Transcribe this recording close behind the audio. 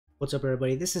What's up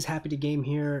everybody, this is Happy to Game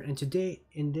here, and today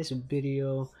in this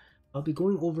video I'll be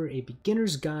going over a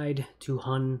beginner's guide to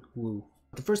Hyunwoo.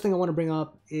 The first thing I want to bring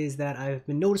up is that I've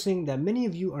been noticing that many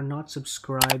of you are not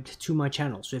subscribed to my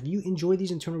channel. So if you enjoy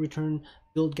these internal return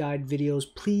build guide videos,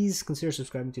 please consider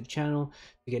subscribing to the channel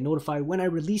to get notified when I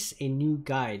release a new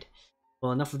guide.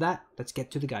 Well, enough of that, let's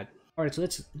get to the guide. Alright, so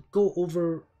let's go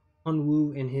over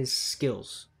Hyunwoo and his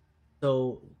skills.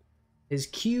 So his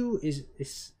Q is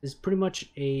pretty much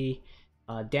a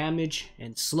damage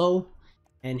and slow,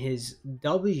 and his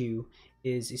W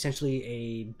is essentially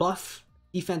a buff,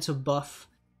 defensive buff,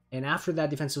 and after that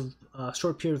defensive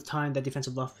short period of time, that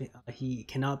defensive buff, he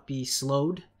cannot be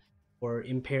slowed or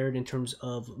impaired in terms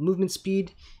of movement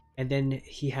speed. And then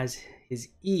he has his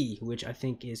E, which I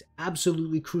think is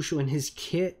absolutely crucial in his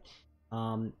kit.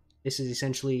 This is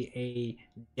essentially a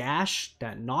dash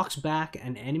that knocks back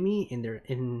an enemy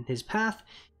in his path,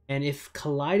 and if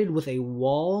collided with a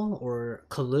wall or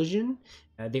collision,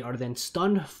 they are then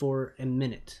stunned for a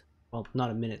minute. Well, not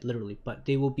a minute literally, but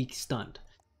they will be stunned.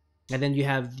 And then you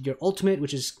have your ultimate,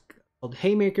 which is called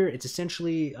Haymaker. It's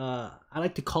essentially, I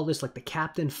like to call this like the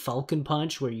Captain Falcon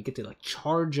punch, where you get to like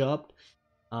charge up,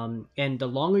 and the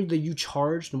longer that you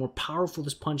charge, the more powerful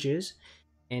this punch is.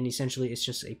 And essentially it's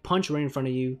just a punch right in front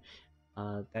of you.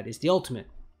 That is the ultimate.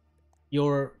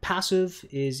 Your passive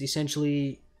is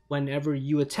essentially whenever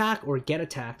you attack or get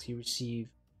attacked, you receive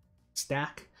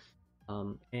stack.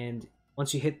 And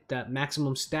once you hit that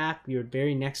maximum stack, your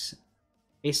very next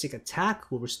basic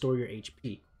attack will restore your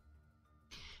HP.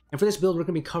 And for this build, we're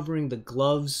going to be covering the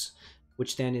gloves,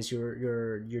 which then is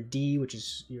your D, which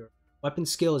is your weapon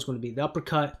skill, is going to be the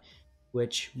uppercut,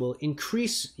 which will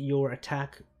increase your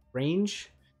attack range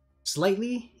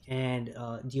slightly and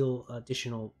deal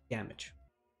additional damage.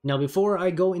 Now, before I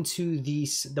go into the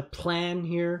plan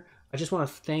here, I just want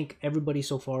to thank everybody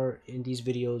so far in these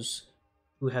videos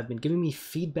who have been giving me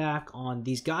feedback on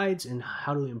these guides and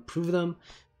how to improve them.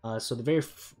 So the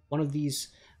one of these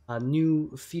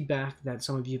new feedback that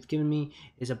some of you have given me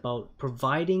is about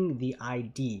providing the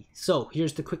ID. So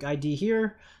here's the quick ID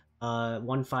here,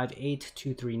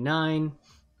 158239.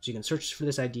 So you can search for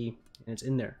this ID and it's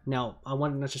in there. Now, I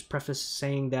want to just preface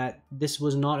saying that this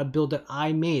was not a build that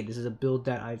I made. This is a build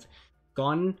that I've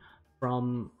gotten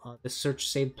from the search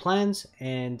saved plans,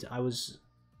 and I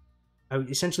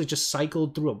essentially just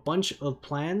cycled through a bunch of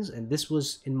plans, and this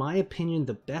was, in my opinion,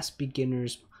 the best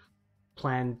beginner's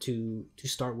plan to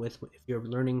start with if you're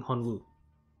learning Hyunwoo.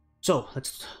 So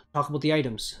let's talk about the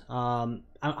items.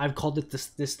 I've called it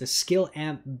the skill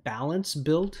amp balance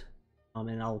build,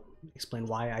 and I'll explain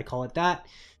why I call it that.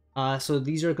 So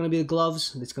these are going to be the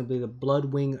gloves. It's going to be the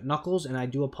Bloodwing Knuckles, and I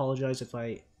do apologize if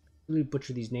I really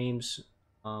butcher these names.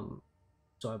 So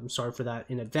I'm sorry for that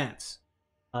in advance.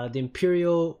 The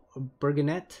Imperial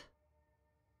Burgonet,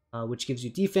 which gives you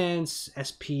defense,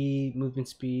 SP, movement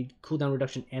speed, cooldown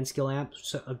reduction, and skill amp.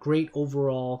 So a great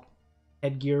overall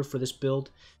headgear for this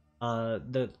build.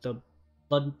 The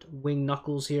Bloodwing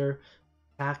Knuckles here,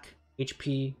 attack,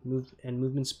 HP,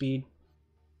 movement speed.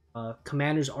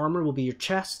 Commander's armor will be your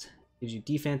chest, gives you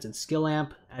defense and skill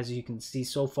amp. As you can see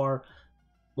so far,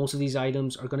 most of these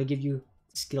items are going to give you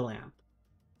skill amp.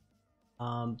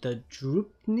 The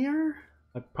Droopnir,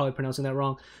 I'm probably pronouncing that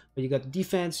wrong, but you got the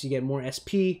defense, you get more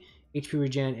SP, HP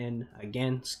regen, and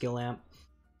again skill amp.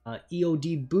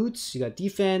 EOD boots, you got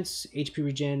defense, HP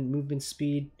regen, movement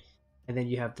speed, and then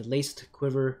you have the laced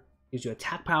quiver, gives you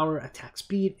attack power, attack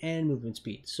speed, and movement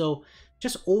speed. So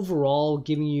just overall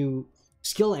giving you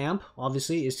skill amp,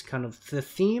 obviously, is kind of the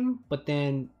theme, but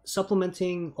then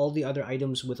supplementing all the other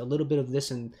items with a little bit of this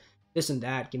and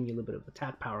that, giving you a little bit of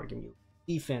attack power, giving you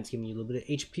defense, giving you a little bit of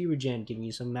HP regen, giving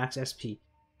you some max SP.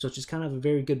 So it's just kind of a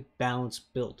very good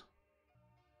balanced build.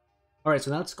 Alright, so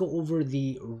now let's go over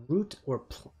the route or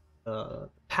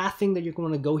pathing that you're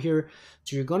going to go here.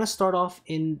 So you're going to start off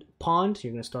in Pond,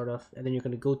 you're going to start off, and then you're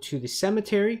going to go to the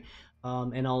cemetery,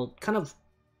 and I'll kind of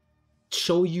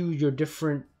show you your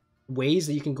different ways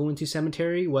that you can go into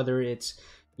cemetery, whether it's,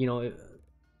 you know,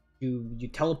 you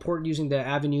teleport using the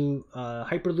Avenue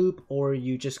hyperloop, or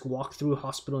you just walk through a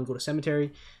hospital and go to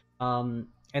cemetery. And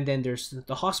then there's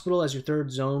the hospital as your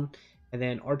third zone, and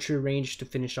then archery range to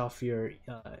finish off your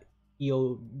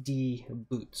EOD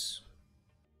boots.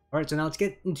 Alright, so now let's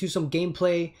get into some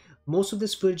gameplay. Most of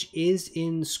this footage is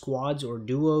in squads or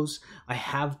duos. I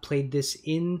have played this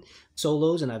in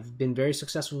solos, and I've been very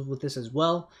successful with this as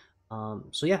well.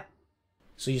 So yeah.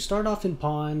 So you start off in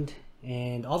Pond,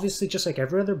 and obviously just like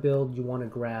every other build, you want to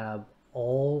grab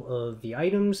all of the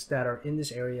items that are in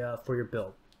this area for your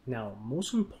build. Now,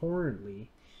 most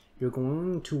importantly, you're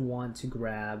going to want to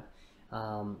grab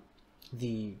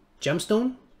the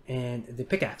gemstone and the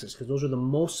pickaxes, because those are the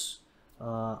most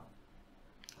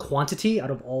quantity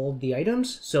out of all the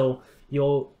items. So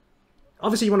you'll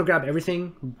obviously you want to grab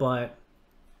everything, but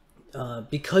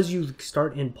because you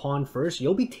start in pawn first,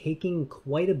 you'll be taking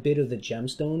quite a bit of the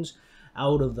gemstones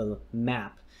out of the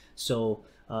map. So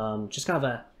just kind of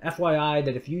a FYI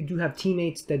that if you do have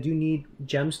teammates that do need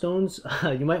gemstones,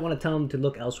 you might want to tell them to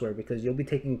look elsewhere, because you'll be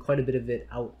taking quite a bit of it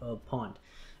out of pond.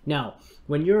 Now,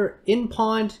 when you're in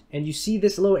pond and you see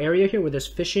this little area here where there's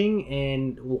fishing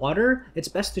and water, it's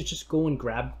best to just go and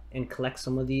grab and collect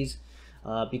some of these,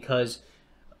 because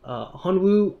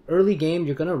Hyunwoo, early game,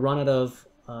 you're going to run out of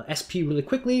SP really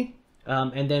quickly,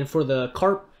 and then for the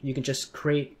carp, you can just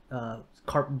create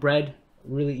carp bread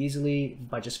really easily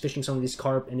by just fishing some of these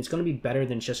carp, and it's going to be better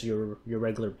than just your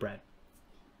regular bread.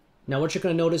 Now what you're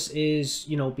going to notice is,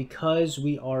 you know, because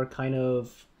we are kind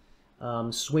of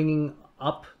swinging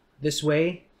up this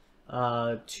way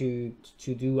to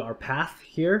do our path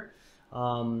here,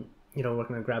 you know, we're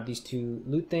going to grab these two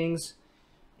loot things.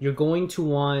 You're going to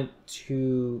want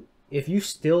to, if you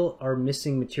still are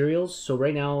missing materials, so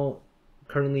right now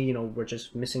currently, you know, we're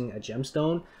just missing a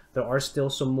gemstone, there are still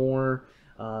some more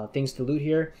things to loot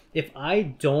here. If I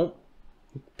don't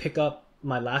pick up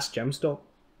my last gemstone,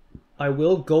 I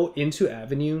will go into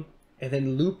Avenue and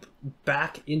then loop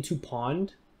back into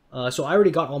Pond. So I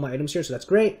already got all my items here, so that's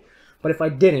great. But if I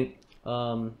didn't,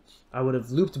 I would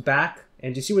have looped back,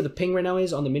 and do you see where the ping right now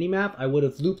is on the mini-map? I would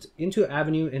have looped into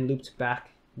Avenue and looped back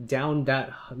down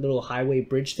that little highway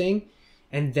bridge thing,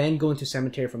 and then go into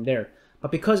Cemetery from there. But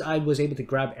because I was able to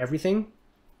grab everything,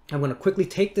 I'm going to quickly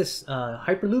take this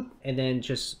Hyperloop and then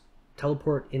just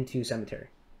teleport into Cemetery.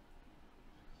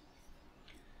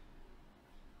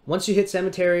 Once you hit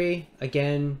Cemetery,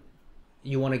 again,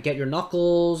 you want to get your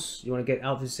Knuckles, you want to get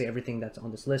obviously everything that's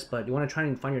on this list, but you want to try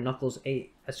and find your Knuckles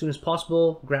as soon as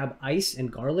possible. Grab ice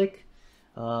and garlic.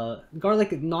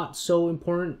 Garlic not so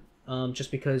important,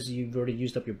 just because you've already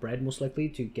used up your bread most likely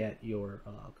to get your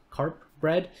carp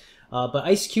bread. But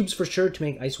ice cubes for sure to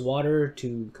make ice water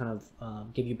to kind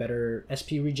of give you better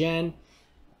SP regen.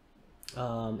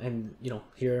 And you know,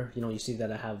 here, you know, you see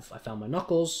that I found my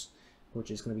Knuckles, which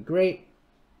is going to be great.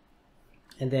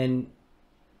 And then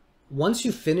once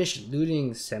you finish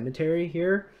looting Cemetery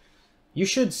here, you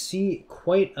should see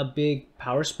quite a big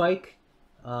power spike,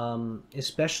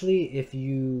 especially if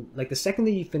you, like, the second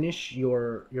that you finish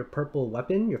your purple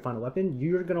weapon, your final weapon,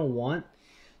 you're gonna want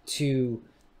to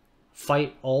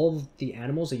fight all the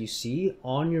animals that you see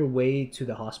on your way to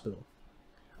the hospital.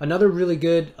 Another really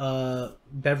good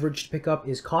beverage to pick up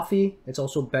is coffee. It's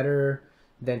also better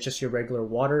than just your regular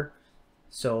water.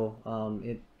 So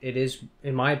it is,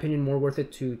 in my opinion, more worth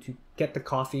it to get the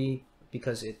coffee,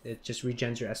 because it just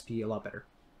regens your SP a lot better.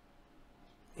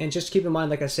 And just keep in mind,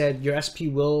 like I said, your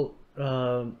SP will,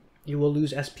 you will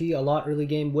lose SP a lot early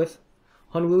game with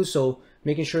Hyunwoo, so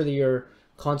making sure that you're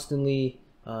constantly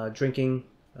drinking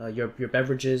your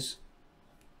beverages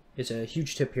is a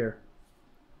huge tip here.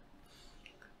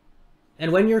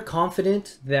 And when you're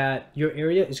confident that your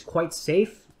area is quite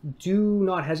safe, do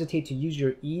not hesitate to use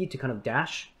your E to kind of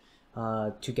dash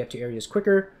to get to areas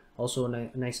quicker. Also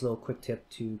a nice little quick tip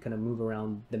to kind of move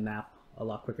around the map a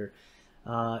lot quicker.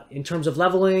 In terms of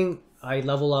leveling, I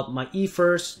level up my E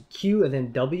first, Q, and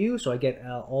then W, so I get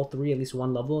all three, at least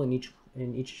one level in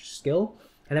each skill.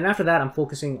 And then after that, I'm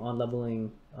focusing on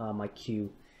leveling my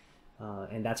Q,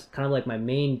 and that's kind of like my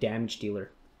main damage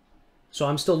dealer. So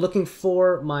I'm still looking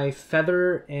for my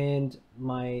feather and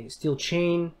my steel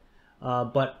chain,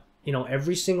 but you know,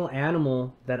 every single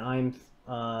animal that I'm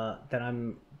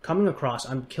coming across,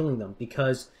 I'm killing them,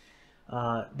 because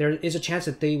there is a chance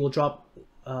that they will drop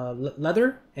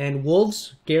leather, and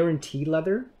wolves guarantee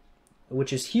leather,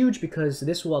 which is huge because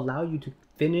this will allow you to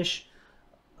finish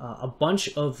a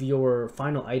bunch of your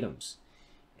final items.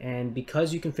 And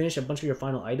because you can finish a bunch of your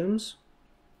final items,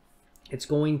 it's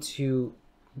going to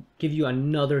give you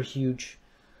another huge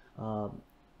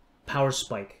power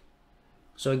spike.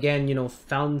 So again, you know,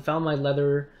 found my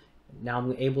leather. Now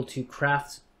I'm able to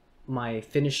craft my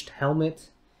finished helmet,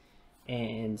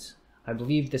 and I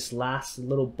believe this last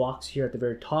little box here at the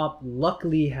very top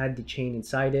luckily had the chain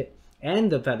inside it,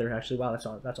 and the feather actually. Wow,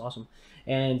 that's awesome.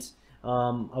 And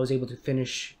I was able to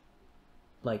finish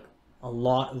like a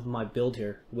lot of my build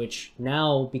here, which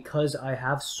now, because I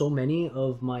have so many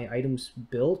of my items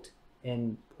built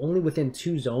and only within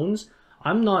 2 zones,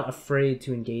 I'm not afraid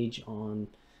to engage on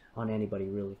anybody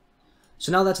really.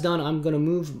 So now that's done, I'm gonna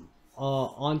move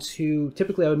on to,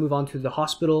 typically I would move on to the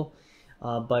hospital,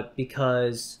 but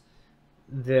because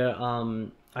I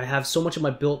have so much of my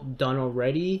build done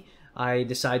already, I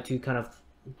decide to kind of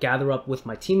gather up with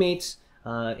my teammates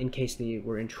in case they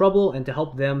were in trouble, and to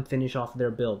help them finish off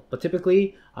their build. But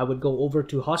typically, I would go over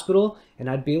to hospital, and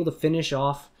I'd be able to finish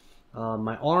off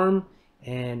my arm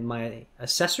and my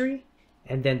accessory.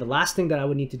 And then the last thing that I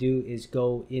would need to do is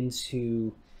go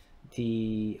into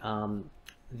the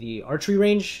archery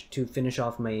range to finish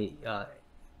off my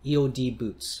EOD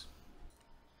boots.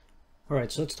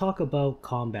 Alright, so let's talk about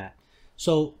combat.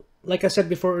 So, like I said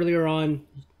before earlier on,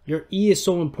 your E is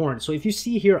so important. So if you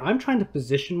see here, I'm trying to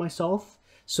position myself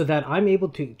so that I'm able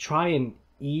to try and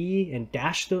E and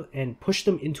dash them and push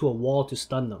them into a wall to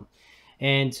stun them.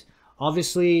 And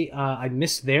obviously, I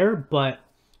missed there, but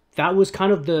that was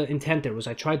kind of the intent there. Was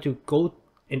I tried to go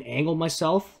and angle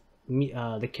myself,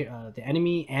 the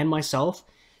enemy and myself,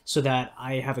 so that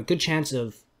I have a good chance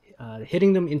of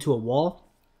hitting them into a wall.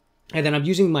 And then I'm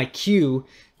using my Q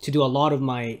to do a lot of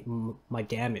my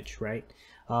damage, right?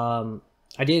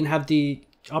 I didn't have the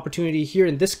opportunity here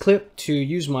in this clip to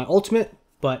use my ultimate,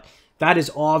 but that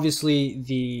is obviously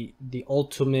the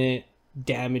ultimate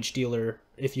damage dealer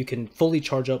if you can fully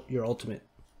charge up your ultimate.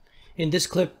 In this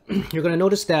clip, you're going to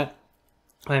notice that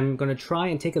I'm going to try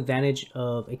and take advantage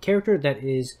of a character that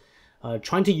is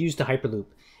trying to use the Hyperloop.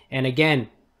 And again,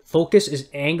 focus is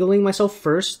angling myself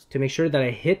first to make sure that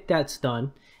I hit that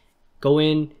stun. Go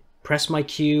in, press my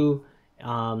Q.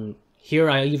 Here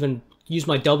I even use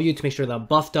my W to make sure that I'm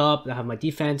buffed up, that I have my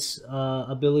defense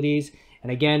abilities.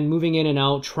 And again, moving in and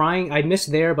out, trying, I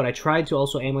missed there, but I tried to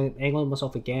also angle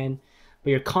myself again. But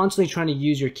you're constantly trying to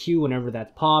use your Q whenever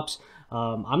that pops.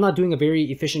 I'm not doing a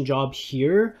very efficient job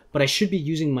here, but I should be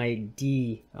using my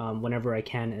D whenever I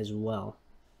can as well.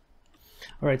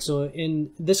 Alright, so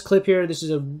in this clip here, this is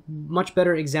a much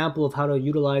better example of how to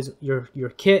utilize your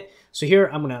kit. So here,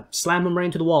 I'm going to slam him right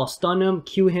into the wall, stun him,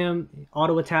 Q him,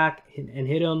 auto attack, and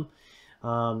hit him.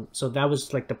 So that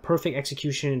was like the perfect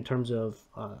execution in terms of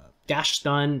dash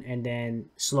stun and then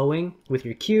slowing with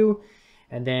your Q.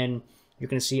 And then you're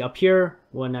going to see up here,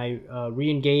 when I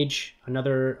re-engage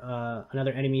another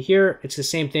enemy here, it's the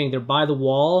same thing. They're by the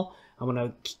wall. I'm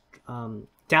going to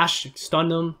dash stun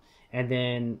them, and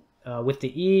then with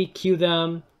the E, Q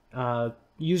them,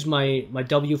 use my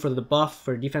W for the buff,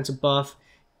 for defensive buff.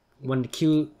 When the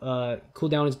Q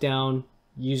cooldown is down,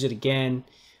 use it again.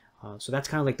 So that's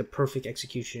kind of like the perfect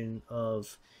execution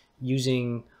of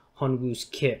using Hyunwoo's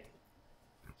kit.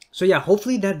 So yeah,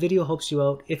 hopefully that video helps you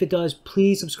out. If it does,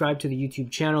 please subscribe to the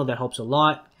YouTube channel. That helps a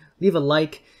lot. Leave a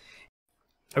like.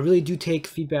 I really do take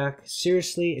feedback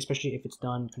seriously, especially if it's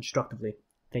done constructively.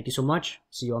 Thank you so much.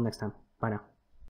 See you all next time. Bye now.